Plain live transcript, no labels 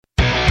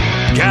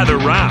Gather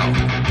round.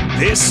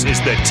 This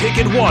is the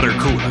Ticket Water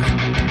Cooler,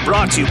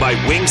 brought to you by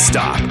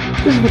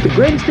Wingstop. This is what the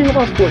greatest thing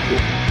about sports is.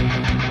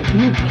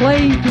 You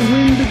play to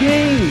win the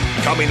game.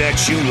 Coming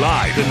at you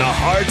live in the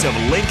heart of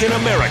Lincoln,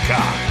 America.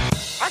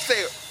 I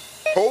say,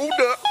 hold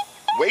up,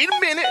 wait a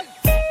minute,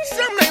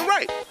 something ain't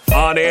right.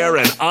 On air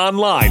and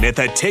online at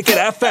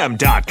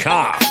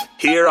theticketfm.com.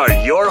 Here are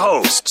your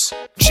hosts,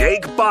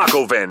 Jake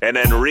Bakoven and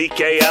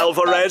Enrique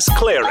Alvarez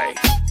Clary.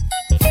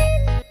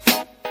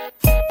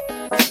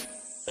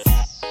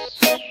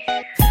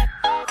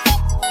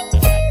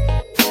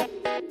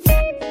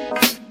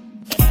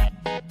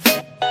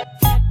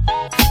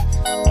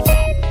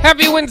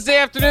 Happy Wednesday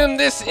afternoon.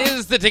 This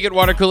is the Ticket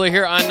Water Cooler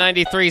here on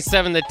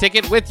 93.7 The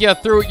Ticket, with you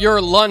through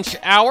your lunch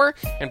hour,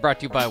 and brought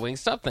to you by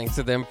Wingstop. Thanks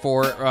to them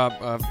for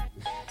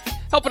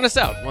helping us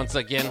out once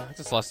again. I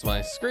just lost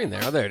my screen there.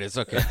 Oh, there it is.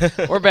 Okay.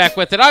 We're back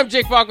with it. I'm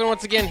Jake Balkin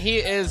once again. He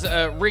is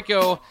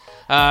Enrique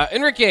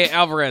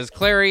Alvarez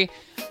Clary.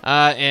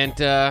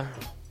 And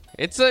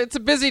it's a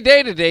busy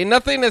day today.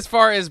 Nothing as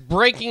far as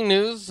breaking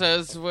news,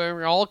 as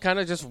we're all kind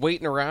of just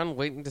waiting around,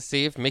 waiting to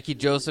see if Mickey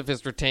Joseph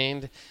is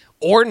retained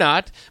or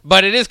not.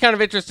 But it is kind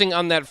of interesting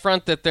on that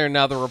front that there are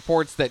now the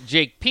reports that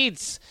Jake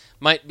Peetz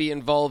might be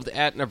involved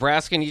at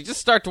Nebraska, and you just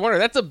start to wonder.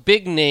 That's a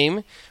big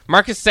name.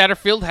 Marcus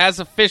Satterfield has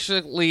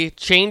officially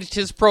changed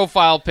his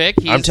profile pic.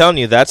 I'm telling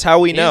you, that's how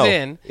we know.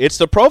 In. It's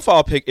the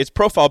profile pic. It's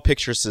profile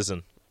picture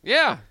season.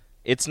 Yeah.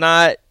 It's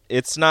not.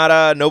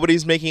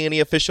 Nobody's making any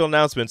official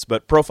announcements,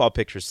 but profile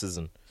picture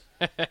season.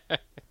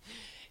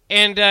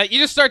 And you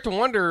just start to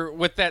wonder,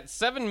 with that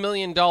 $7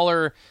 million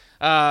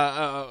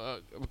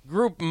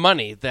group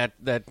money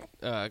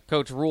that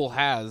Coach Rule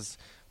has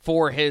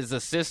for his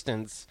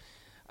assistants,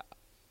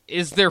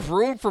 is there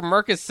room for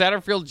Marcus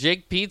Satterfield,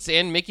 Jake Peetz,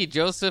 and Mickey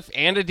Joseph,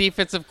 and a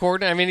defensive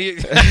coordinator? I mean,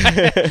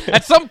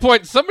 at some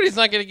point, somebody's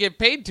not going to get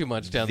paid too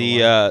much down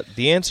the line.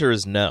 The answer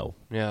is no.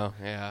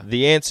 Yeah.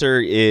 The answer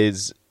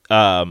is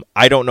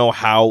I don't know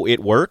how it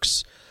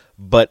works,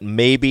 but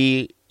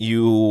maybe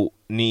you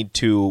need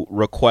to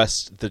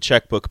request the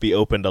checkbook be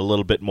opened a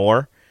little bit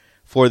more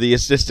for the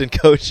assistant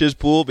coaches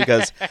pool,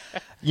 because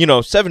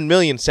 $7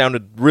 million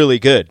sounded really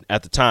good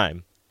at the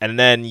time, and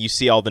then you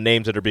see all the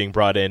names that are being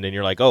brought in, and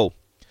you're like, oh,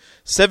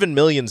 $7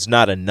 million's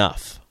not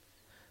enough.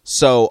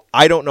 So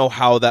I don't know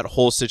how that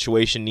whole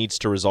situation needs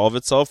to resolve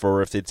itself,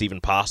 or if it's even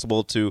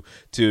possible to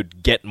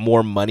get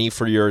more money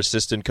for your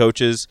assistant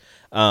coaches.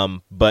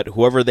 But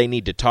whoever they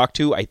need to talk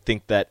to, I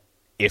think that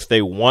if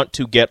they want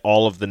to get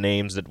all of the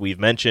names that we've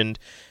mentioned,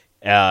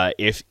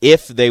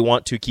 if they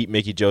want to keep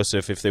Mickey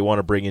Joseph, if they want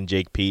to bring in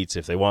Jake Peetz,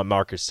 if they want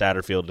Marcus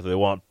Satterfield, if they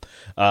want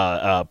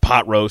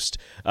Pot Roast,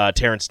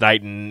 Terrence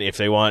Knighton, if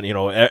they want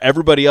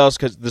everybody else,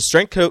 because the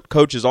strength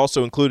coach is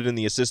also included in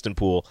the assistant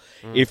pool.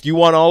 If you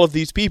want all of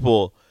these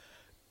people,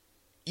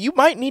 you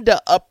might need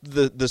to up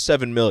the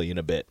 $7 million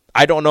a bit.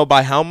 I don't know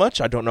by how much.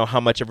 I don't know how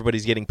much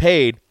everybody's getting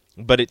paid,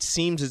 but it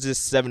seems as if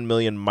 $7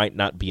 million might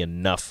not be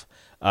enough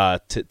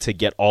to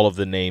get all of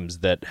the names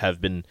that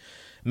have been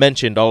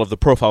mentioned, all of the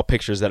profile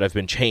pictures that have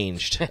been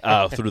changed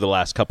through the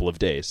last couple of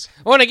days.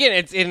 Well, and again,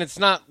 it's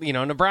not,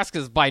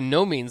 Nebraska's by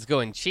no means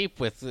going cheap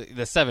with the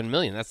 $7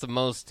 million. That's the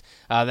most.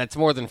 That's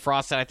more than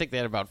Frost had. I think they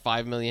had about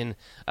 $5 million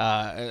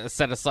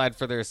set aside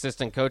for their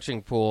assistant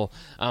coaching pool.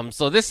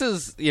 So this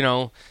is,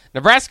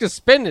 Nebraska's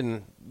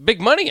spending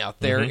big money out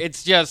there. Mm-hmm.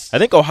 It's just, I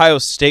think Ohio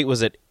State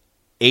was at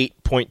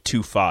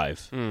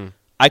 8.25.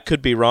 I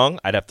could be wrong.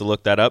 I'd have to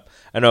look that up.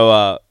 I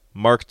know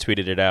Mark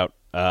tweeted it out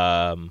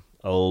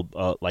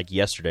like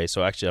yesterday,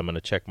 so actually I'm going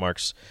to check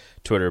Mark's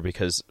Twitter,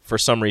 because for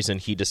some reason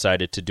he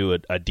decided to do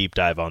a deep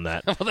dive on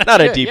that. Well, not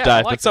good. A deep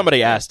dive, but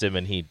somebody asked him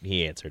and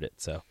he answered it.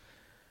 So,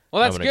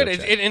 well, that's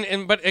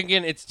good. But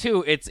again, it's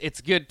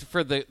good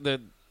for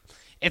the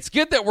it's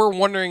good that we're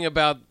wondering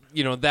about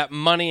that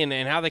money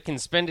and how they can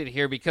spend it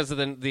here because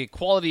of the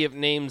quality of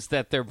names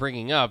that they're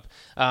bringing up.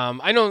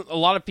 I know a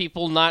lot of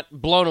people not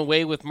blown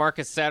away with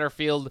Marcus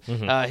Satterfield.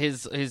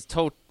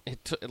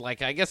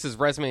 I guess his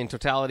resume in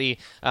totality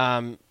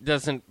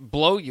doesn't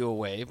blow you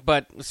away,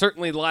 but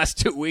certainly the last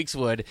 2 weeks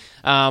would.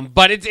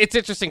 But it's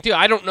interesting too.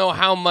 I don't know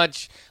how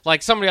much.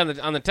 Like somebody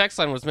on the text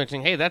line was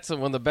mentioning, hey, that's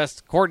one of the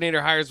best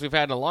coordinator hires we've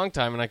had in a long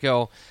time, and I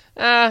go,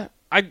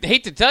 I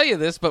hate to tell you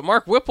this, but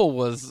Mark Whipple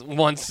was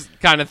once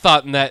kind of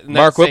thought in that.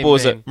 Mark Whipple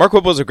was a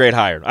great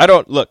hire. I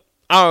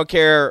don't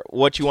care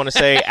what you want to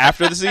say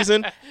after the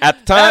season.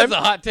 At the time,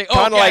 that's a hot take.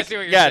 Kind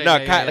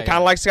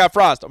of like Scott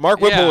Frost. Mark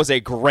Whipple was a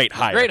great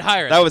hire. Great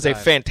hire. That was a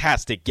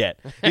fantastic get.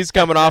 He's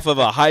coming off of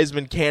a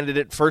Heisman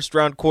candidate,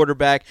 first-round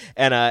quarterback,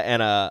 and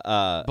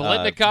a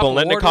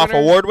Biletnikoff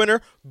Award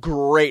winner.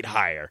 Great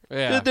hire.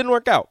 Yeah. It didn't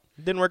work out.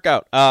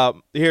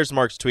 Here's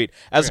Mark's tweet.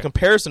 As a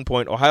comparison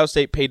point, Ohio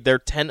State paid their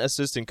 10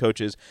 assistant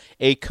coaches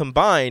a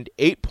combined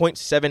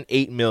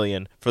 $8.78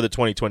 million for the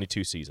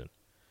 2022 season.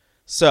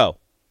 So,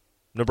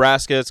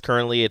 Nebraska is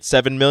currently at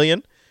 $7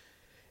 million.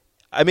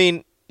 I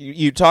mean,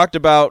 you talked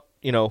about,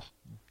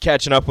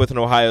 catching up with an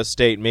Ohio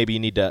State. Maybe you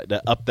need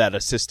to up that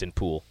assistant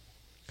pool.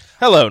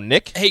 Hello,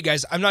 Nick. Hey,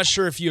 guys, I'm not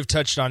sure if you have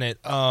touched on it.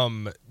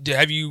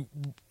 Have you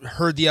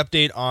heard the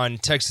update on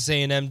Texas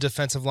A&M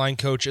defensive line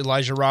coach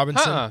Elijah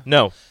Robinson?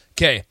 No.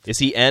 Okay. Is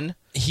he N?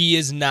 He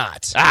is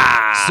not.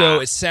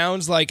 So it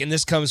sounds like, and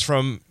this comes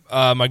from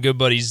my good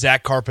buddy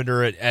Zach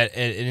Carpenter at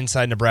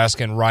Inside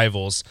Nebraska and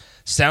Rivals.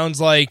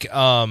 Sounds like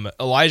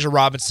Elijah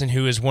Robinson,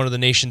 who is one of the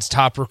nation's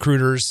top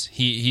recruiters,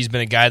 he's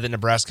been a guy that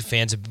Nebraska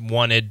fans have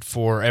wanted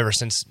for ever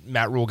since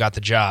Matt Rule got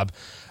the job,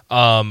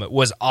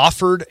 was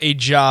offered a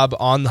job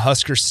on the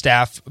Husker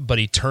staff, but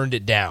he turned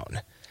it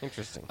down.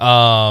 Interesting.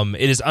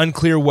 It is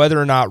unclear whether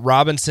or not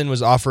Robinson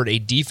was offered a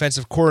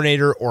defensive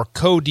coordinator or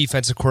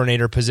co-defensive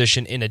coordinator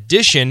position in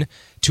addition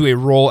to a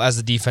role as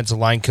the defensive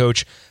line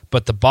coach,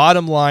 but the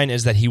bottom line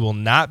is that he will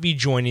not be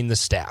joining the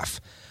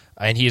staff,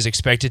 and he is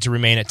expected to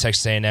remain at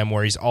Texas A&M,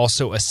 where he's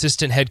also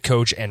assistant head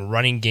coach and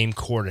running game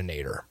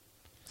coordinator.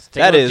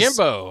 That is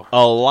Jimbo.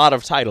 a lot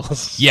of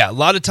titles. Yeah, a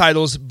lot of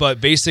titles,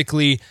 but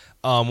basically,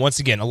 once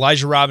again,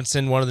 Elijah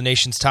Robinson, one of the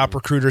nation's top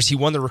recruiters. He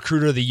won the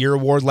Recruiter of the Year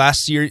award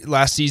last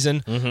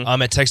season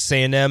at Texas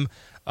A&M.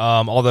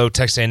 Although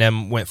Texas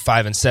A&M went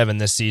 5-7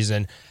 this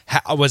season,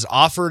 was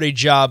offered a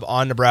job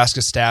on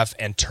Nebraska staff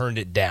and turned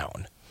it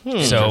down.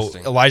 So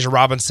Elijah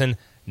Robinson,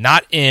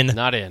 not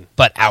in,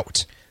 but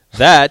out.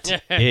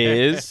 That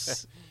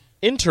is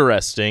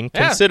interesting,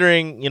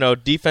 considering,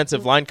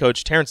 defensive line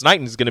coach Terrence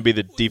Knighton is going to be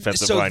the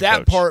defensive line coach. So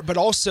that part, but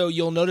also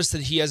you'll notice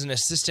that he has an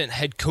assistant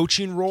head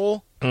coaching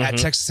role at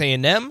Texas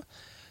A&M.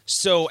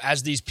 So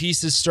as these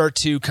pieces start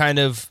to kind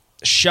of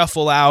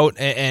shuffle out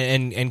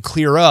and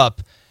clear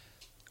up,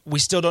 we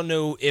still don't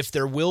know if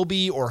there will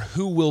be or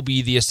who will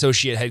be the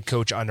associate head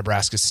coach on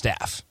Nebraska's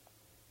staff.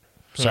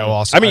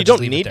 So you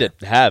don't need to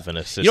have an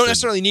assistant. You don't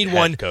necessarily need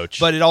one coach,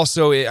 but it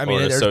also,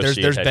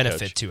 there's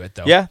benefit to it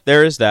though. Yeah,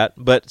 there is that.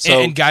 But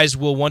and guys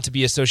will want to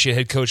be associate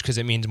head coach because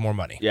it means more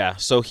money. Yeah.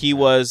 So he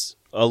was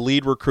a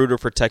lead recruiter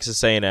for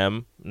Texas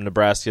A&M.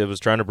 Nebraska was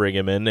trying to bring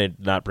him in, and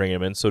not bring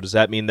him in. So does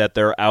that mean that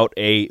they're out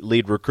a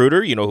lead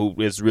recruiter? Who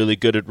is really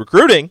good at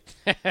recruiting?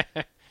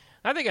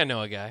 I think I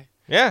know a guy.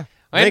 Yeah.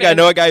 I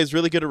know a guy who's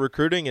really good at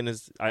recruiting, and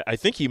I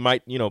think he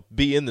might,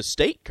 be in the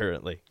state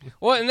currently.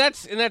 Well, and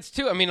that's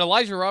too. I mean,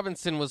 Elijah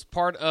Robinson was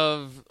part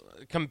of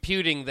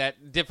computing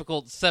that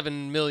difficult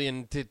 $7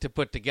 million to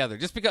put together.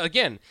 Just because,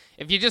 again,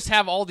 if you just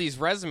have all these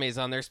resumes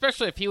on there,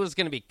 especially if he was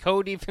going to be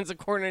co-defensive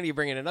coordinator, you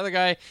bring in another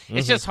guy.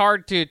 It's just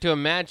hard to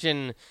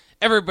imagine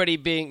everybody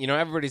being,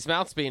 everybody's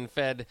mouths being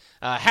fed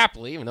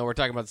happily, even though we're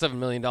talking about $7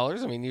 million.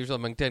 I mean, usually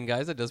among 10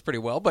 guys, that does pretty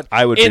well. But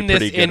I would in be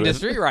this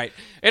industry, right.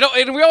 And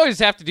we always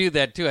have to do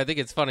that, too. I think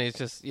it's funny. It's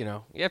just, you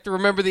have to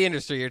remember the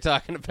industry you're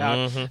talking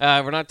about.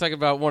 We're not talking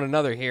about one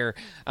another here.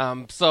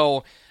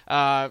 So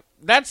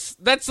that's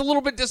a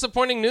little bit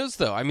disappointing news,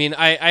 though. I mean,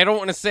 I don't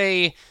want to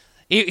say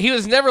he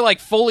was never,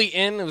 fully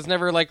in. It was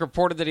never,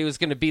 reported that he was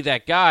going to be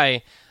that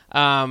guy.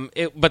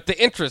 But the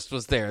interest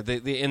was there.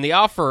 And the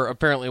offer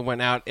apparently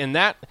went out, and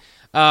that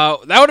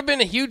would have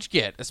been a huge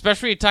get,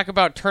 especially you talk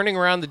about turning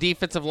around the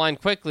defensive line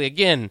quickly.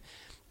 Again,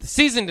 the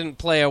season didn't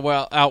play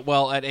out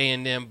well at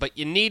A&M, but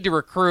you need to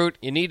recruit.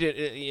 You need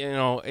to,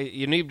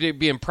 you need to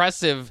be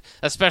impressive,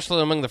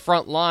 especially among the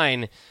front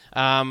line,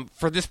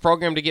 for this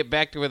program to get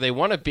back to where they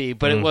want to be.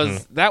 But it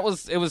was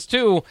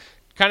too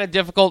kind of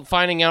difficult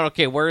finding out.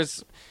 Okay,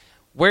 where's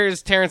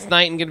Terrence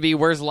Knighton going to be?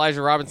 Where's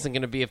Elijah Robinson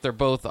going to be if they're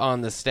both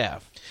on the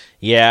staff?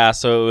 Yeah,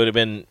 so it would have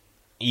been.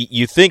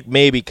 You think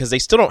maybe because they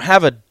still don't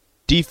have a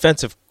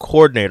defensive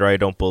coordinator, I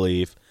don't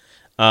believe.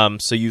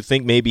 So you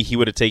think maybe he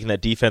would have taken that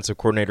defensive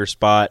coordinator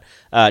spot.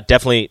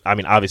 Definitely, I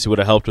mean, obviously would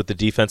have helped with the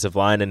defensive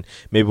line, and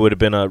maybe would have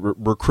been a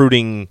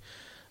recruiting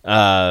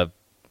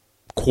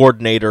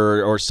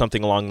coordinator or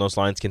something along those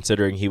lines,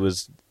 considering he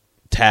was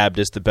tabbed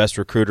as the best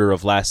recruiter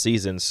of last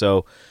season.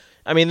 So,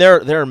 I mean,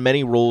 there are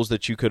many roles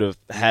that you could have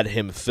had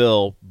him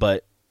fill,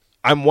 but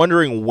I'm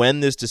wondering when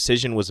this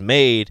decision was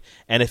made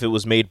and if it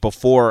was made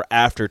before or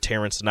after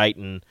Terrence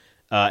Knighton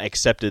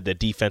accepted the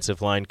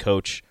defensive line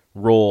coach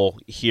role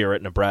here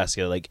at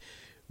Nebraska. Like,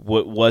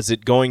 was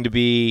it going to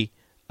be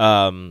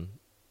what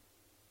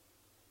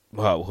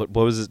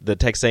was it, the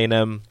Texas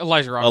A&M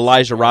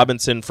Elijah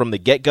Robinson from the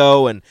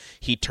get-go, and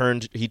he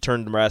turned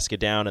Nebraska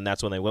down, and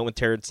that's when they went with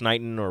Terrence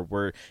Knighton, or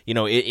were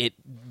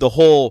the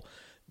whole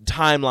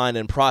timeline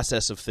and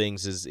process of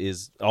things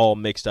is all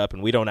mixed up,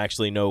 and we don't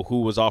actually know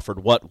who was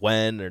offered what,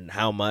 when, and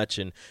how much,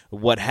 and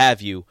what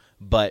have you.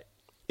 But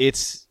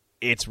it's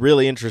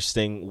really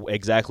interesting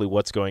exactly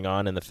what's going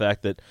on, and the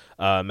fact that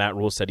Matt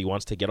Rule said he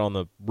wants to get on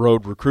the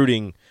road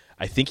recruiting.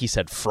 I think he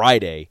said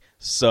Friday,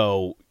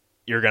 so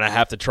you're going to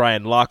have to try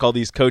and lock all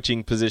these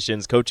coaching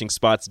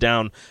spots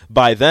down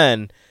by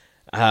then.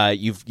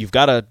 You've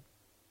got a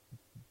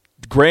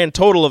grand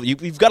total of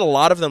you've got a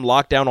lot of them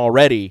locked down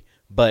already.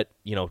 But,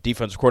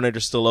 defensive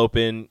coordinator's still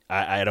open.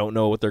 I don't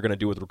know what they're going to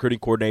do with recruiting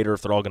coordinator,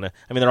 if they're all going to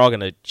 – I mean, they're all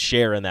going to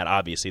share in that,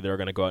 obviously. They're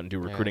going to go out and do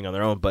recruiting on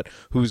their own. But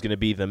who's going to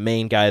be the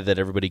main guy that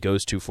everybody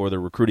goes to for their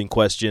recruiting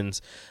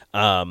questions?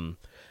 I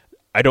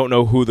don't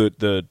know who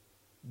the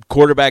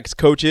quarterback's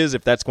coach is,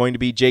 if that's going to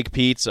be Jake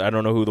Peets. I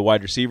don't know who the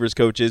wide receivers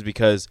coach is,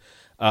 because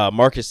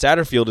Marcus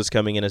Satterfield is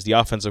coming in as the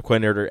offensive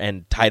coordinator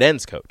and tight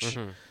ends coach.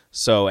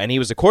 So, and he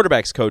was a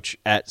quarterbacks coach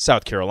at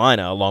South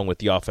Carolina along with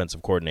the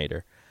offensive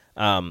coordinator.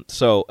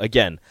 So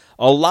again,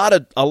 a lot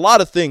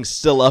of things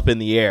still up in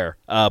the air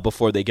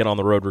before they get on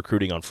the road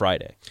recruiting on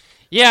Friday.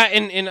 Yeah,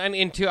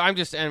 and too, I'm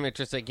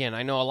interested again.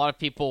 I know a lot of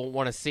people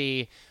want to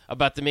see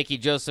about the Mickey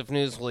Joseph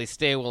news. Will he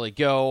stay? Will he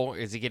go?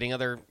 Is he getting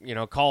other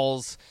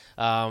calls?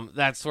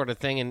 That sort of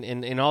thing,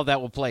 and all that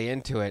will play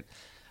into it.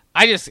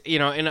 I just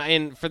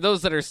and for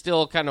those that are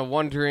still kind of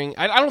wondering,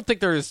 I don't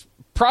think there's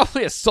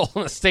probably a soul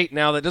in the state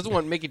now that doesn't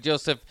want Mickey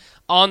Joseph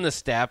on the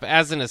staff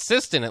as an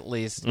assistant at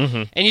least.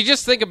 And you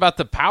just think about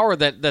the power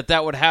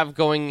that would have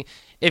going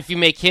if you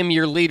make him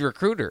your lead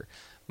recruiter.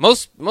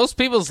 Most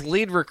people's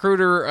lead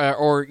recruiter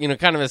or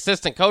kind of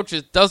assistant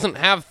coaches doesn't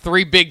have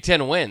 3 Big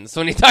Ten wins. So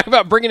when you talk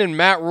about bringing in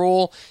Matt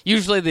Rule,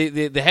 usually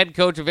the head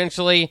coach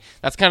eventually,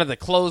 that's kind of the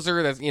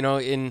closer. That's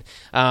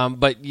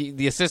but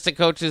the assistant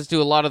coaches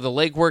do a lot of the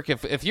legwork.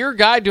 If your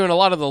guy doing a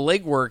lot of the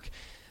legwork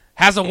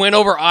has a win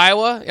over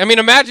Iowa. I mean,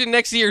 imagine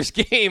next year's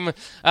game,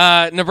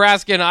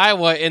 Nebraska and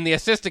Iowa, and the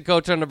assistant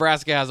coach on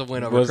Nebraska has a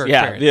win over Kirk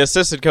Ferentz. The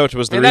assistant coach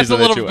was the and reason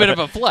that's a little bit of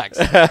a flex.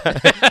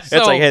 It's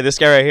like, hey, this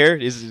guy right here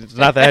is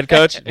not the head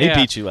coach. He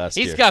beat you last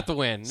year. He's got the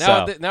win.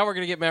 Now we're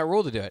going to get Matt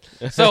Rule to do it.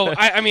 So,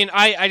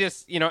 I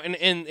just,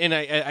 and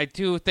I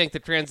do think the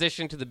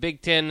transition to the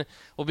Big Ten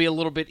will be a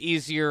little bit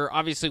easier,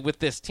 obviously, with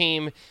this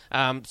team.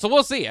 So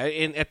we'll see.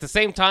 And at the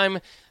same time,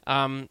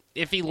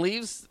 if he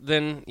leaves,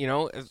 then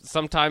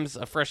sometimes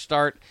a fresh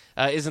start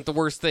isn't the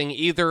worst thing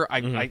either.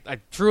 I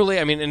truly,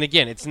 and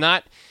again, it's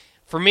not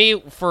for me.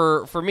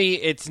 For me,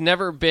 it's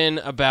never been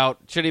about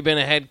should he been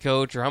a head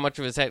coach or how much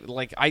of his head.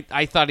 Like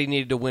I thought he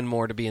needed to win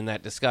more to be in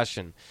that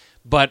discussion.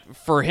 But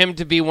for him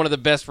to be one of the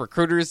best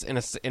recruiters and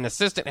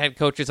assistant head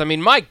coaches,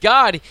 my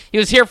God, he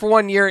was here for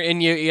 1 year,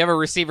 and you have a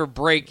receiver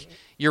break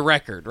your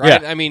record,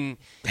 right? Yeah.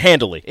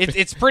 Handily.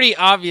 It's pretty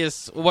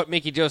obvious what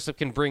Mickey Joseph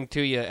can bring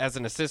to you as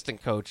an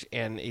assistant coach,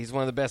 and he's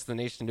one of the best in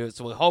the nation to do it.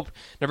 So we hope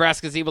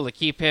Nebraska's able to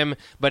keep him.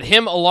 But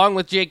him along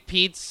with Jake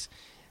Peetz,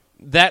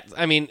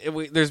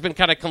 there's been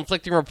kind of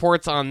conflicting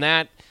reports on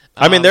that.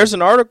 There's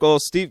an article,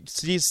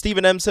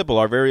 Stephen M. Sipple,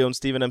 our very own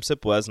Stephen M.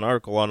 Sipple, has an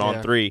article on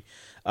On3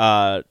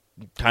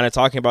 kind of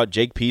talking about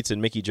Jake Peetz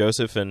and Mickey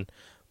Joseph, and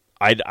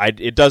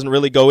it doesn't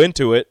really go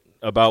into it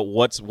about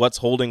what's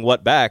holding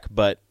what back,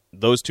 but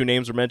those 2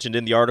 names were mentioned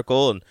in the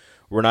article, and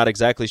we're not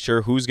exactly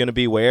sure who's going to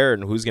be where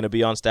and who's going to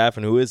be on staff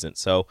and who isn't.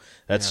 So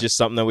that's just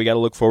something that we got to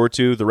look forward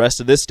to the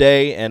rest of this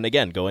day, and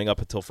again, going up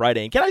until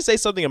Friday. And can I say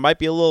something that might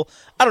be a little,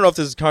 I don't know if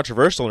this is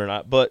controversial or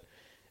not, but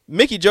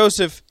Mickey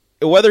Joseph,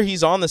 whether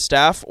he's on the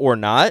staff or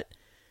not,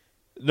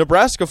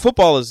 Nebraska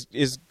football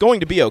is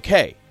going to be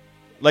okay.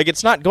 Like,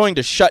 it's not going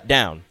to shut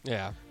down.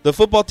 Yeah. The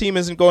football team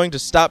isn't going to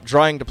stop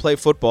trying to play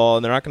football,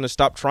 and they're not going to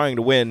stop trying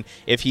to win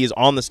if he is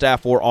on the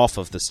staff or off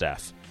of the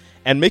staff.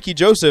 And Mickey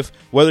Joseph,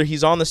 whether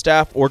he's on the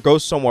staff or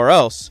goes somewhere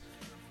else,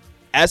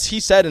 as he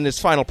said in his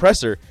final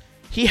presser,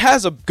 he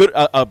has a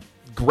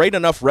great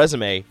enough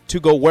resume to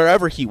go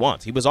wherever he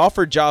wants. He was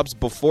offered jobs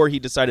before he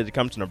decided to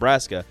come to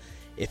Nebraska.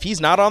 If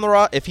he's not on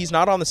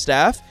the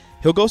staff,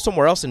 he'll go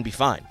somewhere else and be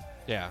fine.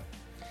 Yeah.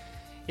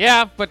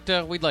 Yeah,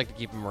 but we'd like to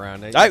keep him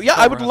around.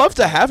 I would love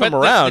to have him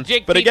around. The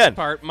Jake Peetz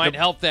part might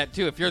help that,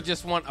 too. If you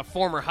just want a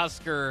former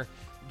Husker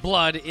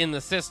blood in the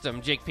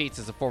system, Jake Peetz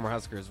is a former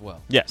Husker as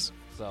well. Yes.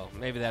 So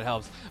maybe that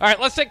helps. All right,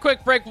 let's take a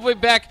quick break. We'll be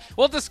back.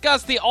 We'll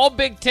discuss the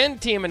All-Big Ten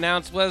team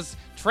announced. Was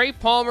Trey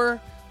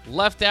Palmer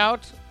left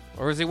out,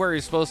 or is he where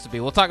he's supposed to be?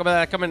 We'll talk about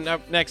that coming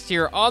up next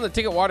here on the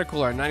Ticket Water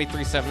Cooler on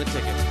 93.7 The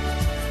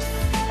Ticket.